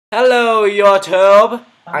Hello, YouTube.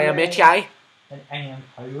 I am Itchy. And I am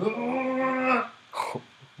Hailey.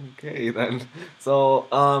 Okay then. So,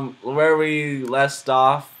 where we left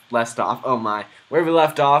off. Where we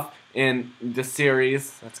left off in the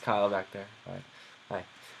series. That's Kyle back there.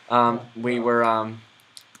 Hi. We were.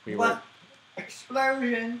 What?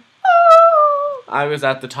 Explosion! I was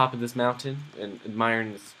at the top of this mountain and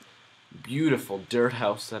admiring this beautiful dirt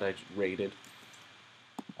house that I raided.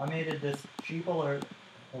 I made it this cheap alert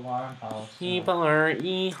alarm house. Cheap alert,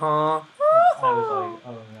 yeehaw. I was like,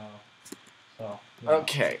 oh no. So. Yeah.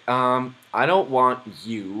 Okay. I don't want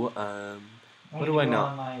you. What do I know?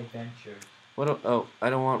 On my adventures. I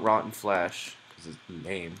don't want rotten flesh because it's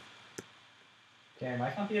lame. Okay, my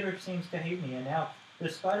computer seems to hate me, and now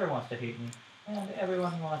this spider wants to hate me, and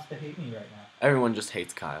everyone wants to hate me right now. Everyone just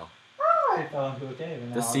hates Kyle. I fell into a cave.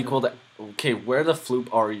 And the sequel to... Okay, where the floop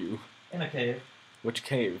are you? In a cave. Which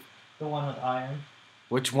cave? The one with iron.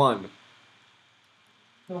 Which one?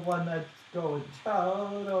 The one that's going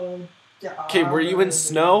total down. Okay, were you in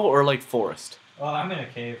snow or like forest? Oh, I'm in a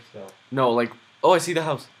cave still. No, like... Oh, I see the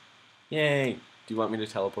house. Yay. Do you want me to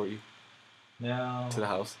teleport you? No. To the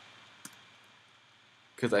house?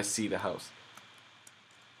 Because I see the house.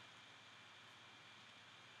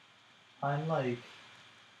 I'm like...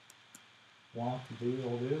 Want to do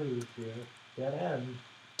all this here. Dead end.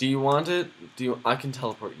 Do you want it? I can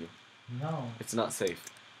teleport you. No. It's not safe.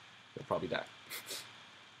 You'll probably die.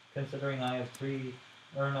 Considering I have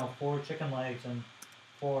 4 chicken legs and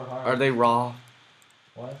 4 hearts. Are they raw?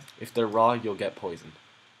 What? If they're raw, you'll get poisoned.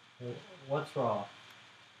 What's raw?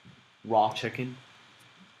 Raw chicken?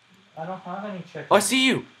 I don't have any chicken. Oh, I see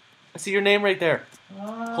you! I see your name right there.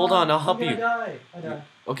 Hold on, I'll help you. I die.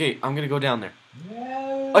 Okay, I'm gonna go down there.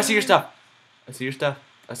 No. Oh, I see your stuff.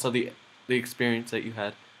 I saw the experience that you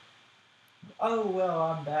had. Oh, well,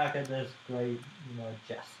 I'm back at this great,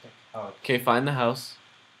 majestic house. Okay, find the house.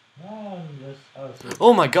 This house is...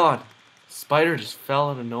 Oh my god! Spider just fell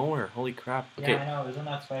out of nowhere. Holy crap. Okay. Yeah, I know. Isn't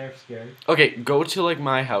that spider scary? Okay, go to like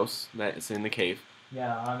my house that's in the cave.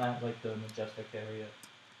 Yeah, I'm at like the majestic area.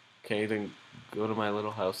 Okay, then go to my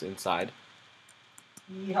little house inside.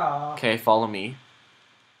 Yeehaw. Okay, follow me.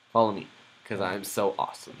 Follow me. Because I'm so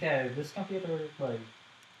awesome. Okay, this computer, like,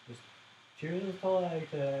 just chooses to,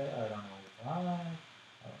 like, I don't know why,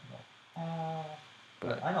 I don't know how,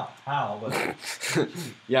 but I know how, but...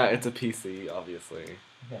 Yeah, it's a PC, obviously.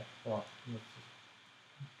 Okay, well...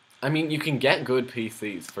 I mean, you can get good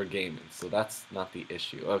PCs for gaming, so that's not the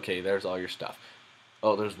issue. Okay, there's all your stuff.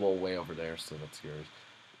 Oh, there's wool way over there, so that's yours.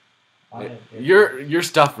 Your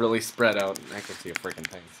stuff really spread out, and I can see a freaking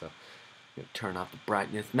thing, so... Turn off the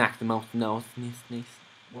brightness, maximum no sneeze.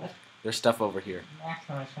 What? There's stuff over here.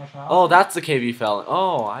 Oh, that's the cave you fell in.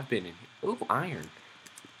 Oh, I've been in here. Ooh, iron.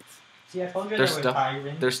 See, I told you there was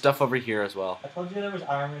iron. There's stuff over here as well. I told you there was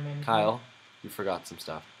iron in here. Kyle, you forgot some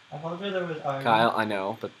stuff. I told you there was iron. Kyle, I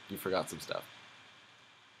know, but you forgot some stuff.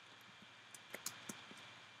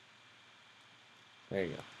 There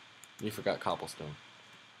you go. You forgot cobblestone.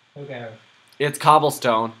 Who cares? It's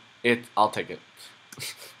cobblestone. I'll take it.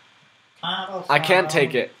 I can't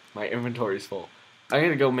take it. My inventory's full. I'm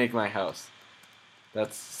gonna go make my house.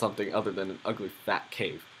 That's something other than an ugly fat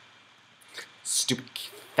cave. Stupid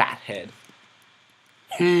fat head.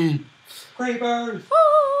 Creepers!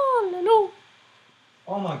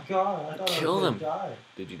 Oh my god, I thought Kill I was them. gonna die.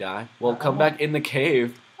 Did you die? Well, come back in the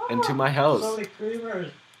cave and to my house. So many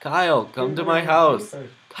creepers. Kyle, come to my house.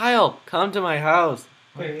 Creepers. Kyle, come to my house.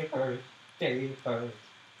 Creepers. Creepers.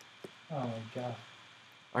 Oh my god.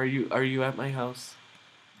 Are you at my house?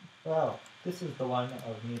 Well, this is the one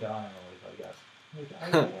of me dying always, I guess.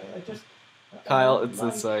 I just... Kyle, it's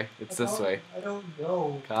this way. It's this way. I don't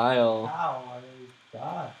know. Kyle. How I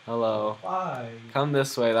died. Hello. Why? Come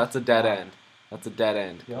this way. That's a dead end. That's a dead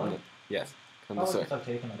end. Really? Yes. Come this way.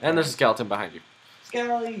 And And there's a skeleton behind you.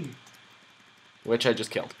 Skelly! Which I just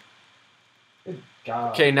killed. Good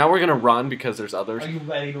God. Okay, now we're gonna run because there's others. Are you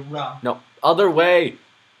ready to run? No, other way!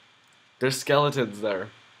 There's skeletons there,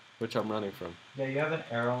 which I'm running from. Yeah, you have an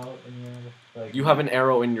arrow in your... You have an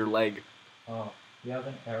arrow in your leg. Oh, you have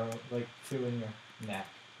an arrow, 2 in your neck.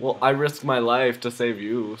 Well, I risked my life to save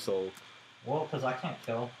you, so... Well, because I can't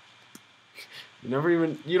kill. You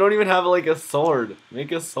don't even have, a sword.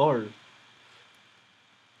 Make a sword.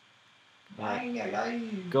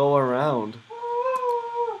 Go around.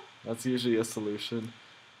 That's usually a solution.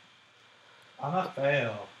 I'm a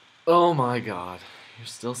fail. Oh my god. You're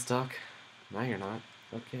still stuck? No, you're not.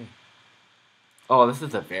 Okay. Oh, this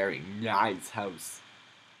is a very nice house.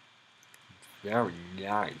 Very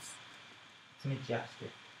nice. It's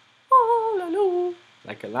majestic. Oh, la, la.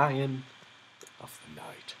 Like a lion of the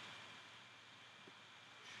night.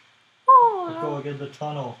 go again, the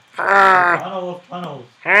tunnel. The tunnel of tunnels.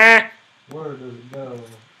 Where does it go?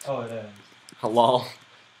 Oh, it ends. Hello.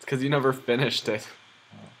 It's because you never finished it.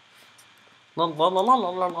 La la la la la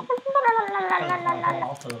la la.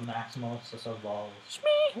 To the maximus of balls.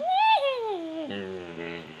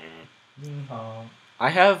 I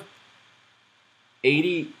have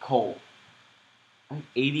 80 coal. I have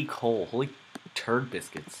 80 coal. Holy turd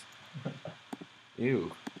biscuits.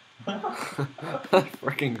 Ew.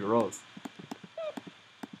 Freaking gross.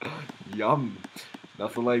 Yum.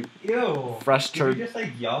 Nothing like Ew. fresh turd. Did you just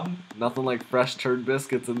say yum? Nothing like fresh turd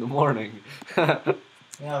biscuits in the morning.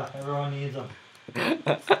 Yeah, everyone needs them.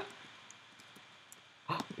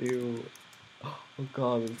 Ew. Oh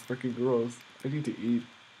god, it's freaking gross. I need to eat.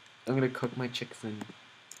 I'm gonna cook my chicks in.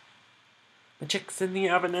 The chicks in the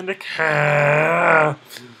oven and the car.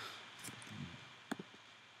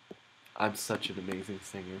 I'm such an amazing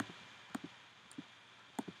singer.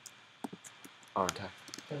 Aren't I?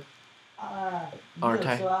 Aren't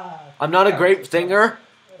I? I'm not a great singer?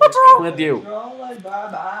 What's wrong with you?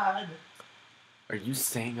 Are you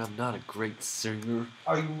saying I'm not a great singer?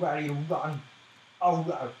 Are you ready to run?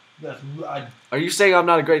 Alright, let's run. Are you saying I'm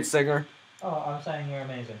not a great singer? Oh, I'm saying you're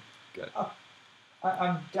amazing. Good. Oh,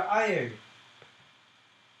 I'm dying.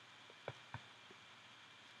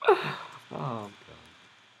 Oh, God.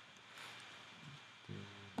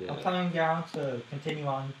 Yeah. I'm coming down to continue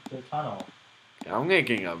on the tunnel. I'm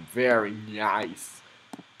making a very nice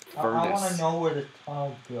furnace. I want to know where the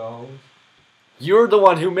tunnel goes. You're the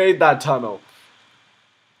one who made that tunnel.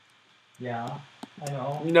 Yeah, I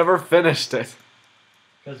know. You never finished it.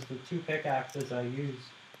 Because the 2 pickaxes I used,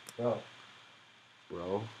 bro.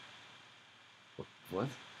 Bro? What?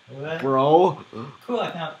 What? Bro? Cool,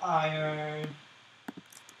 I found iron.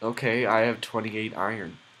 Okay, I have 28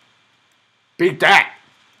 iron. Beat that!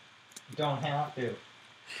 You don't have to.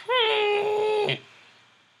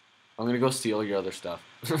 I'm gonna go steal your other stuff.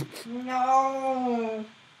 No!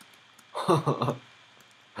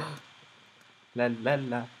 La la la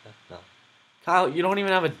la la. Kyle, you don't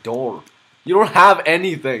even have a door. You don't have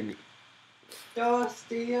anything. Don't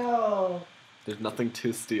steal! There's nothing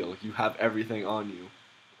to steal. You have everything on you.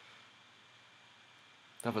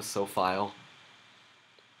 That was so vile.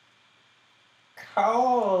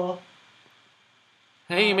 Coal!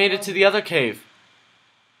 Hey, you made it to the other cave.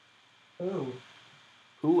 Who?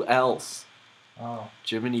 Who else? Oh.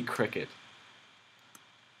 Jiminy Cricket.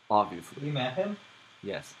 Obviously. You met him?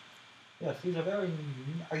 Yes. Yes, he's a very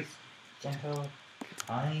nice, gentle,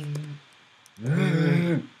 kind.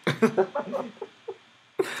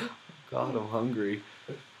 God, I'm hungry.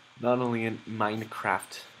 Not only in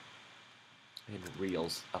Minecraft, in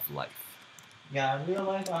reals of life. Yeah, in real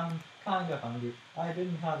life, I'm kind of hungry. I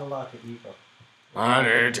didn't have a lot to eat, though. I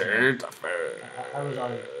need to eat the food. I was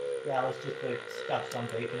like, yeah, I was just like, stuffed some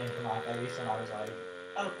bacon into my face, and I was like,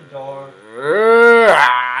 out the door.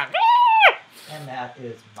 And that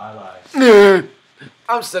is my life.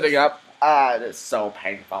 I'm sitting up. It is so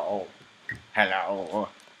painful. Hello.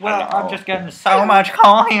 Well, I'm just getting so much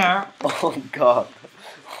coal here. Oh, God.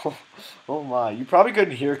 Oh, my. You probably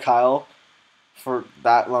couldn't hear Kyle for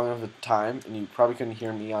that long of a time, and you probably couldn't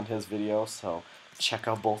hear me on his video, so check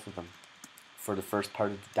out both of them for the first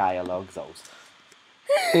part of the dialogue, those.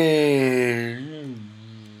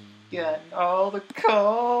 Get all the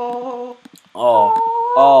coal.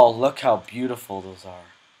 Oh, look how beautiful those are.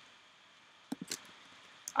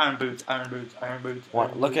 Iron boots, iron boots, iron boots.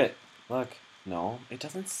 What? Look. No, it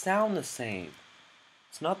doesn't sound the same.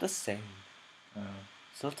 It's not the same.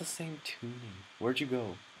 It's not the same tuning. Where'd you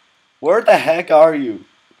go? Where the heck are you?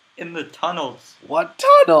 In the tunnels. What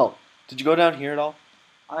tunnel? Did you go down here at all?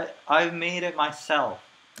 I made it myself.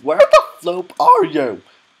 Where the floop are you?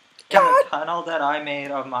 In the tunnel that I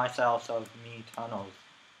made of myself, of me tunnels.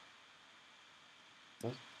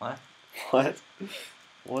 What? What?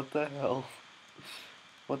 What the hell?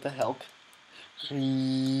 What the hell?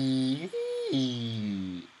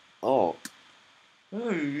 Oh.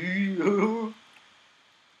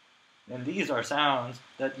 And these are sounds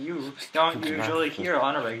that you don't usually hear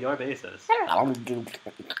on a regular basis. Oh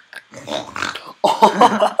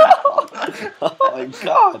my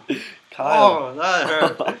God. Kyle. Oh, that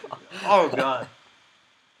hurt. Oh, God.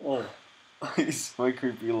 Oh. He's my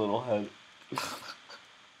creepy little head.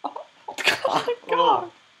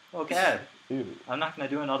 God. Okay. Dude. I'm not going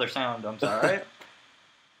to do another sound, I'm sorry.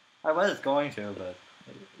 I was going to, but,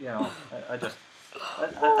 you know, I just,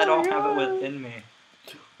 I don't have it within me.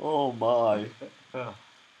 Oh my.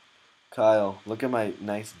 Kyle, look at my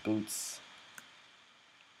nice boots.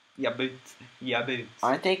 Yeah, boots. Yeah, boots.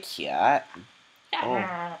 Aren't they cute?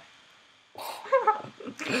 Oh.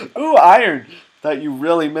 Ooh, iron that you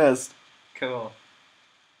really missed. Cool.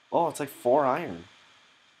 Oh, it's like 4 iron.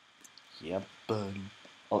 Yeah, buddy.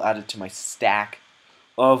 I'll add it to my stack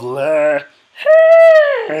of lead.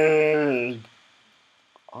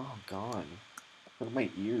 Oh, God. Look at my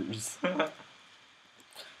ears.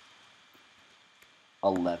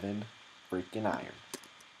 11 freaking iron.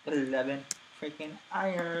 11 freaking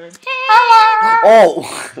iron. Oh!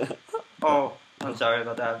 Oh, I'm sorry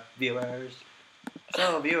about that, viewers.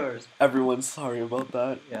 So, viewers. Everyone's sorry about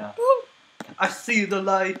that. Yeah. I see the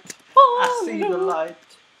light. I see the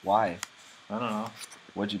light. Why? I don't know.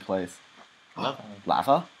 What'd you place? Nothing.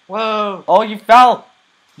 Lava? Whoa. Oh, you fell!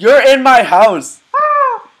 You're in my house!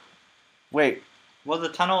 Wait. Well, the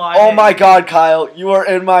tunnel I Oh made, my God, Kyle, you are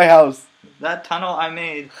in my house. that tunnel I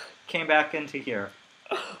made came back into here.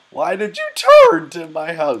 Why did you turn to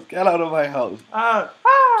my house? Get out of my house. Get out of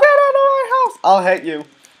my house. I'll hit you.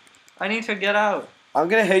 I need to get out. I'm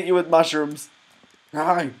gonna hit you with mushrooms.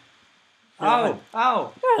 Hi. Ow!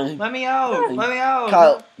 Ow! Let me out! Let me out!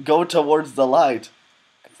 Kyle, go towards the light.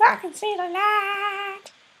 Cause I can see the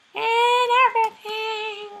light, and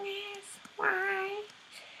everything is white.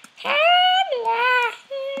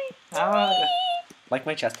 Ow. Like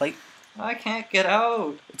my chest plate? I can't get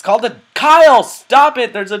out. It's called a... Kyle, stop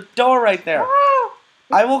it! There's a door right there.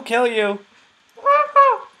 I will kill you.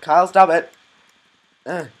 Kyle, stop it.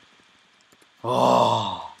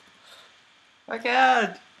 Oh. I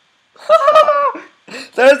can't.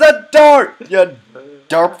 There's a door, you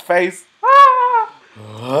derp face.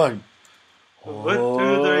 1, 2, 3,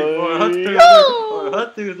 4. 1, 2, 3, 4.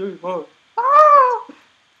 1, 2, 3, 4.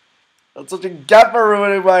 That's what you get for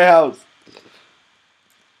ruining my house.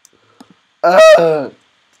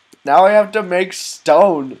 Now I have to make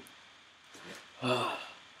stone.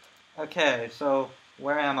 Okay, so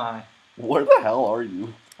where am I? Where the hell are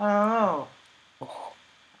you? I don't know.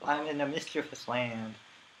 I'm in a mischievous land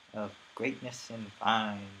of greatness and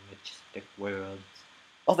fine, majestic worlds.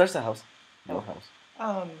 Oh, there's the house. Your house.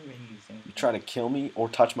 Amazing. You try to kill me or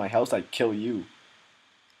touch my house, I'd kill you.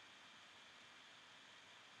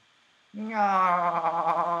 No.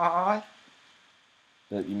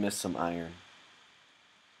 That you missed some iron.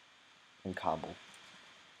 And cobble.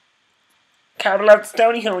 Cobble up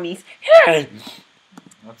stony honies. That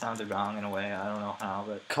sounded wrong in a way. I don't know how,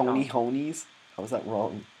 but... Coney honies? How is that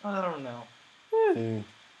wrong? I don't know.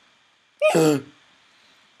 The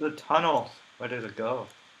The tunnel. Where did it go?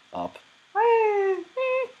 Up. You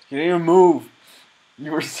didn't even move.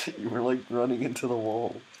 You were like running into the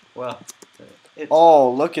wall. Well, it's...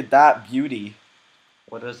 Oh, look at that beauty.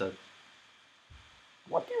 What is it?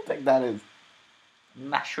 What do you think that is?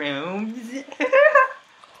 Mushrooms.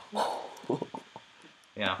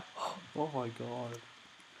 Yeah. Oh my God.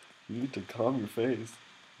 You need to calm your face.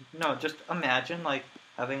 No, just imagine like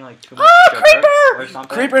having like too much sugar Creeper! or something.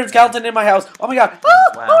 Creeper and skeleton in my house. Oh my God.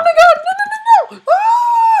 Wow. Oh my God. No, no, no, no.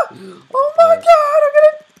 Oh my God. I'm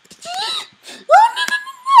gonna... Oh, no, no,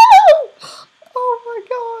 no, no. Oh my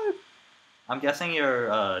God. I'm guessing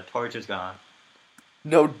your torch is gone.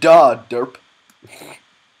 No, duh, derp.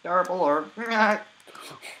 Terrible or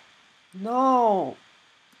No.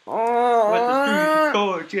 with the stupid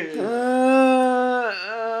torches.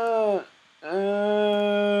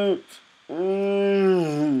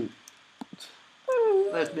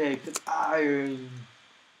 Let's make this iron.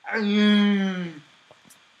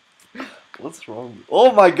 What's wrong?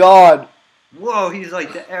 Oh my God. Whoa, he's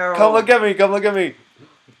like the arrow. Come look at me. Come look at me.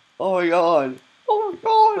 Oh my God. Oh my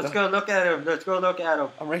God. Let's go look at him. Let's go look at him.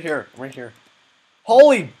 I'm right here. I'm right here.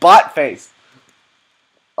 Holy butt face.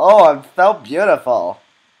 Oh, I'm so beautiful.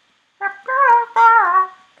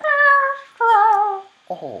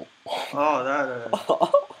 Oh. Oh, that.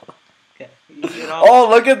 Okay. You know. Oh,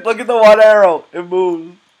 look at the one arrow. It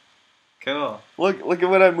moves. Cool. Look at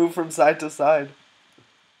when I move from side to side.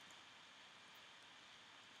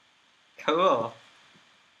 Cool.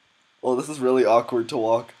 Oh, this is really awkward to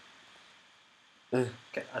walk.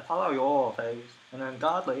 Okay, I saw your face, and then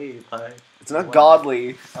godly place. It's not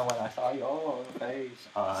godly. And when I saw your face,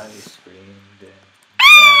 I screamed in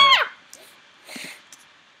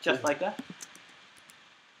just like that.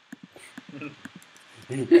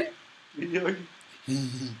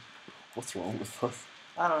 What's wrong with us?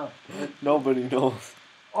 I don't know. Nobody knows.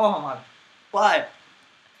 Oh my butt.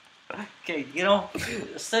 Okay, you know,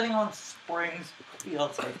 sitting on springs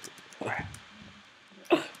feels like crap.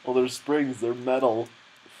 Well, they're springs. They're metal.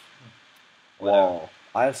 Whatever. Whoa.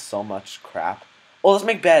 I have so much crap. Oh, let's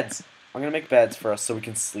make beds. I'm gonna make beds for us so we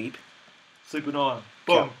can sleep. Sleeping on.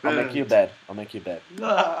 Okay, Boom. I'll make you a bed. I'll make you a bed.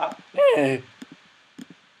 Ah.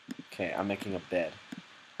 Okay, I'm making a bed.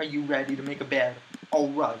 Are you ready to make a bed?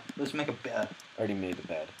 Alright, let's make a bed. Already made the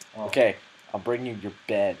bed. Oh. Okay, I'll bring you your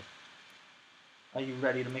bed. Are you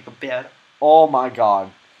ready to make a bed? Oh my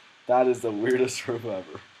god. That is the weirdest room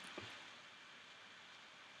ever.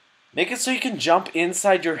 Make it so you can jump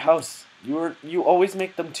inside your house. You always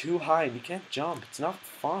make them too high and you can't jump. It's not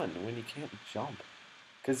fun when you can't jump.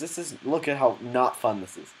 Because this is, look at how not fun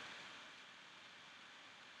this is.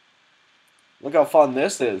 Look how fun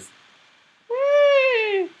this is.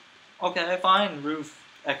 Whee! Okay, fine, roof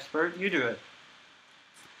expert, you do it.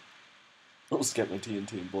 I'll just get my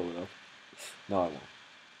TNT and blow it up. No, I won't.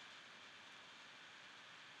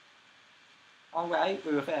 Alright,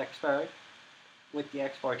 roof expert. With the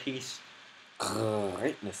expertise.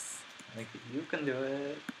 Greatness. I think you can do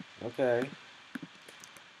it. Okay.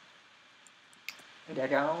 And I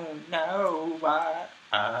don't know what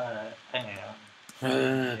I am.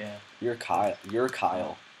 Yeah. You're Kyle. You're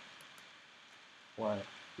Kyle. What?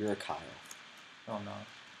 You're a Kyle. Oh no.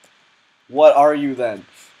 What are you then?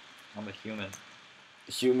 I'm a human.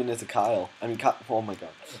 A human is a Kyle. I mean, oh my god.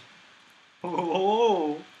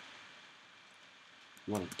 Oh!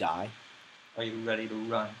 You want to die? Are you ready to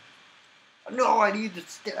run? No, I need the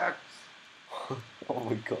sticks! Oh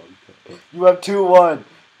my god. You have 2-1.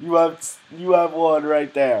 You have one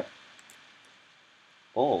right there.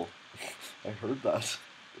 Oh, I heard that.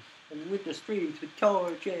 And with the streets with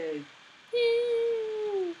torches.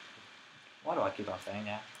 Why do I keep on saying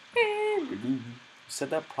that? You said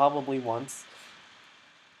that probably once.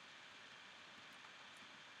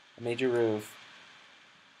 I made your roof.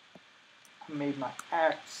 I made my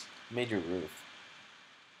axe I made your roof.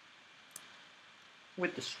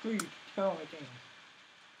 with the street torches.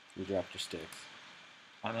 You dropped your sticks.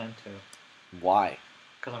 I meant to. Why?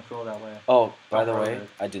 Because I'm cool that way. Oh, by the Don't way, ruin it.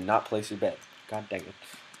 I did not place your bed. God dang it.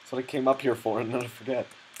 That's what I came up here for and then I forget.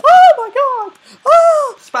 Oh my god!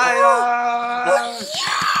 Oh! Spider!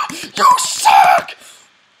 You suck!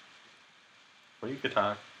 What are you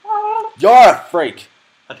attack? You're a freak!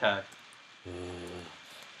 Attack.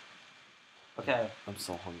 Okay, I'm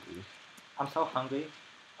so hungry. I'm so hungry.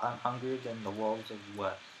 I'm hungrier than the wolves of the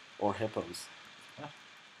west. Or hippos. Huh?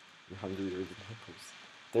 You're hungrier than hippos.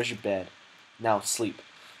 There's your bed. Now sleep.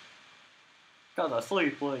 Cause I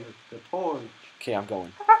sleep like the torch. Okay, I'm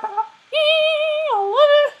going.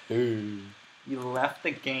 Hey. You left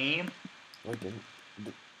the game? No, I didn't.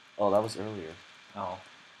 Oh, that was earlier. Oh.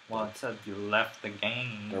 Well, it said you left the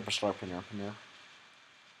game. Derp slurp now.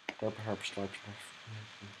 Derp herp slurp.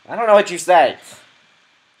 I don't know what you say.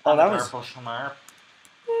 Oh, that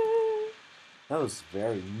was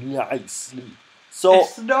very nice sleep. So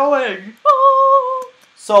It's snowing!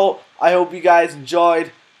 So, I hope you guys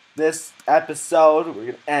enjoyed this episode. We're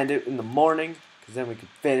going to end it in the morning, because then we can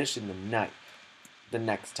finish in the night, the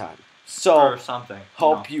next time. So, Or something.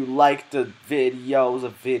 hope you liked the video,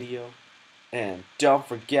 and don't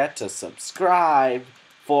forget to subscribe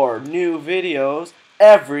for new videos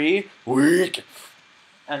every week.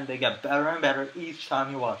 And they get better and better each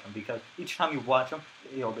time you watch them, because each time you watch them,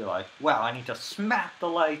 you'll be like, wow, I need to smack the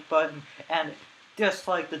like button, and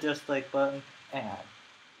dislike the dislike button, and...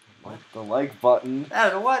 What? The like button.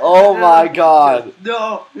 And what? Oh my god.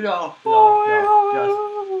 No, just,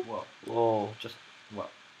 Whoa. just,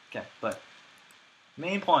 okay, but,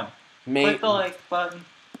 main point, Main. click the like button,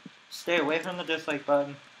 stay away from the dislike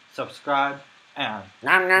button, subscribe, and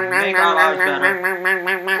make our lives better.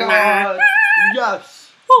 God,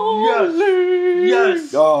 yes,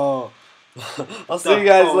 yes. Oh. I'll see you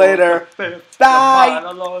guys later. Bye. The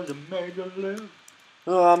almost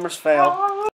Oh, I almost failed.